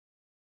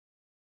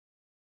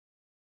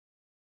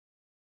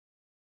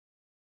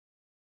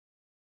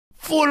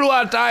Full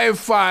what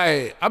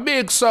hi-fi. A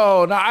big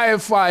sound, a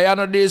hi-fi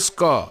and a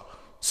disco.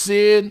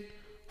 See?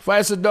 If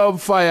a dub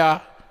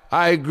fire,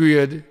 high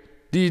grade,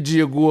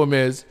 DJ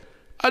Gomez.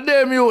 And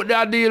them youth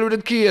that deal with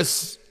the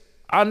case.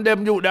 And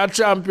them youth that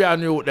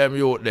champion youth, them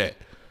youth there.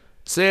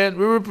 Saying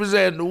we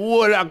represent the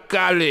whole of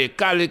Cali,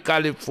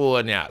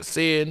 California.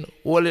 Saying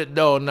hold it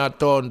down, not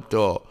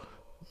Tonto,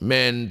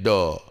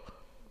 Mendo.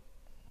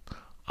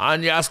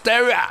 And your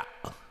stereo.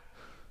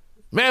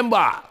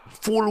 Remember,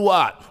 full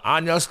what?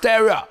 And your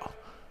stereo.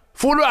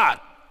 Full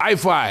what?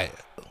 Hi-fi.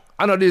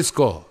 And a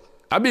disco.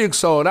 A big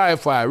sound,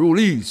 hi-fi, rule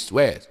east,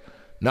 west,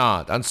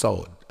 north, and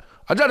south.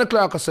 And Johnny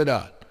Clarke said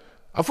that.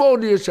 A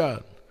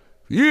foundation.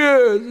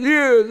 Years.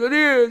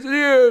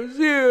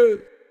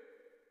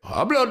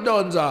 A blood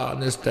downs on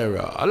the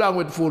stereo, along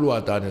with full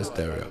water on the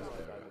stereo.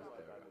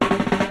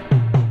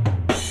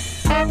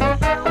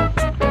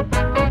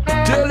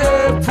 Tell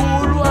it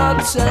full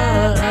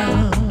water.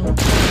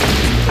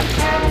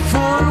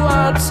 Full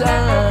water.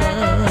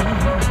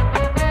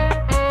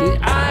 The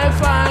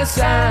hi-fi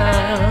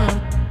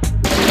sound.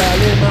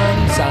 Caliman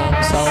sound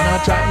I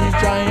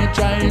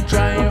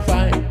try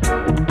find.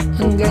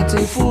 Get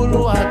it full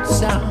what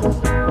sound.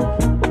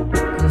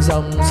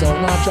 Some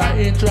sound I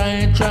try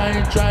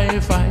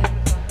find.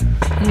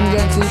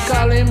 Get it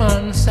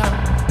Caliman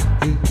sound.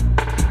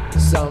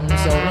 Some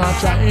sound I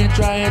try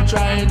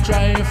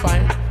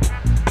find.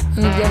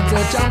 Get the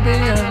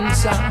champion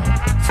sound.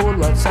 Full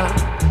what sound.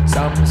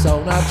 Some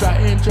sound I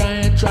try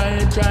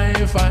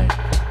find.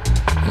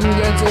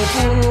 Get it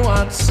full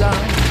what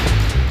sound.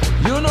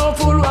 You know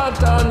full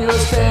what on your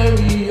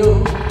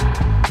stereo.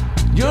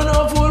 You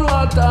know full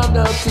what on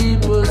the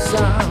people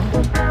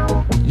sound.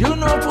 You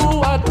know full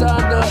what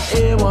on the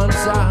A1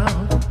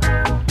 sound.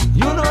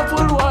 You know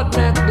full what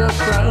make the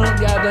crowd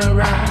gather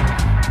round.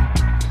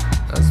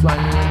 That's why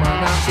you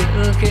wanna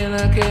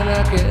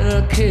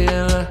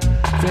kill.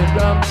 Flip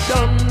up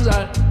guns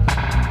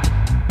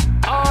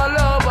all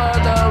over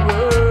the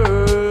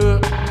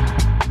world.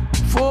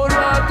 Full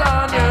what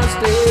on your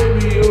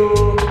stereo.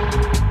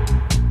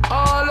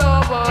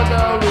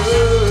 The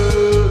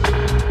world,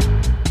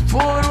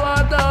 full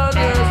what on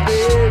your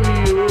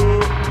stereo.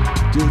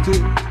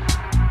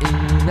 In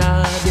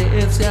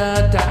this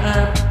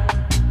time,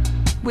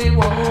 we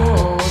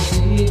want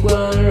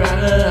equal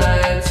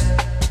rights.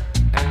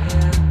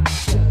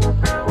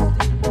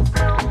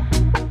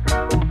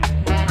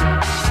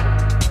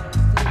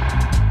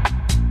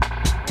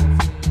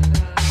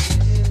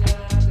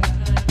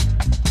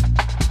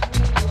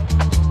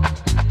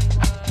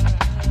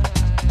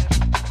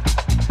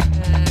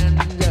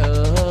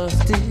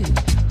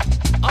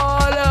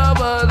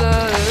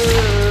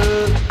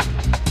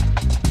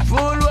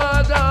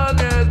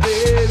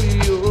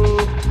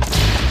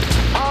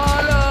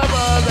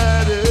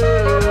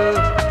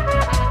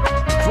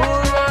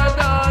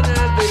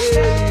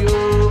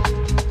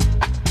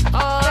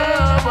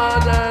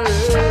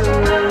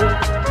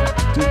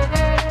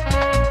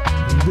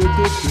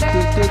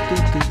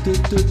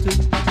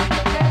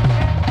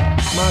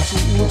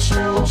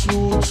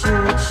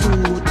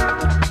 Shoot.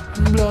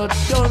 Blood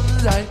done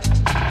like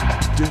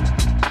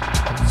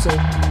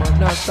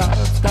someone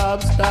stop.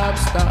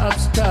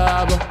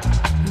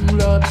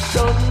 Blood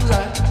done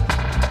like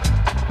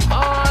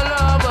all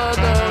over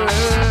the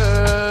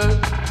world.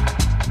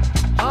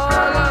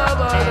 All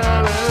over the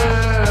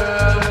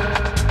world.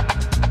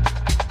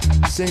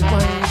 Say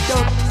why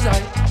don't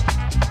like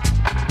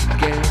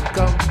can't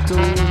come to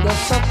the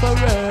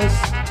sufferers.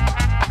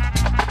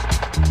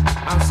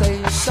 I say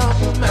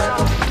some men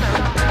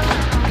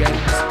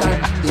can't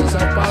stand this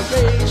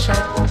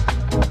operation.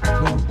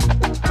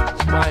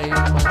 My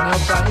man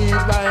fight.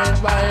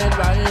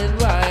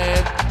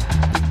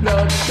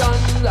 Blood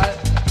done like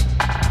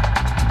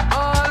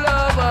all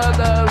over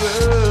the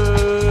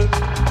world.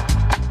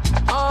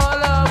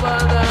 All over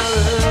the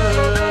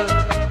world.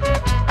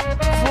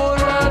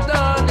 Full what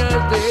on your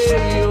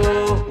stereo.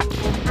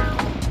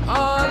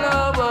 All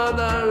over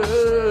the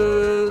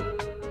world.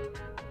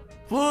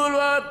 Full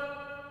what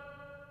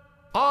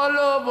all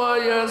over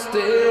your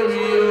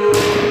stereo.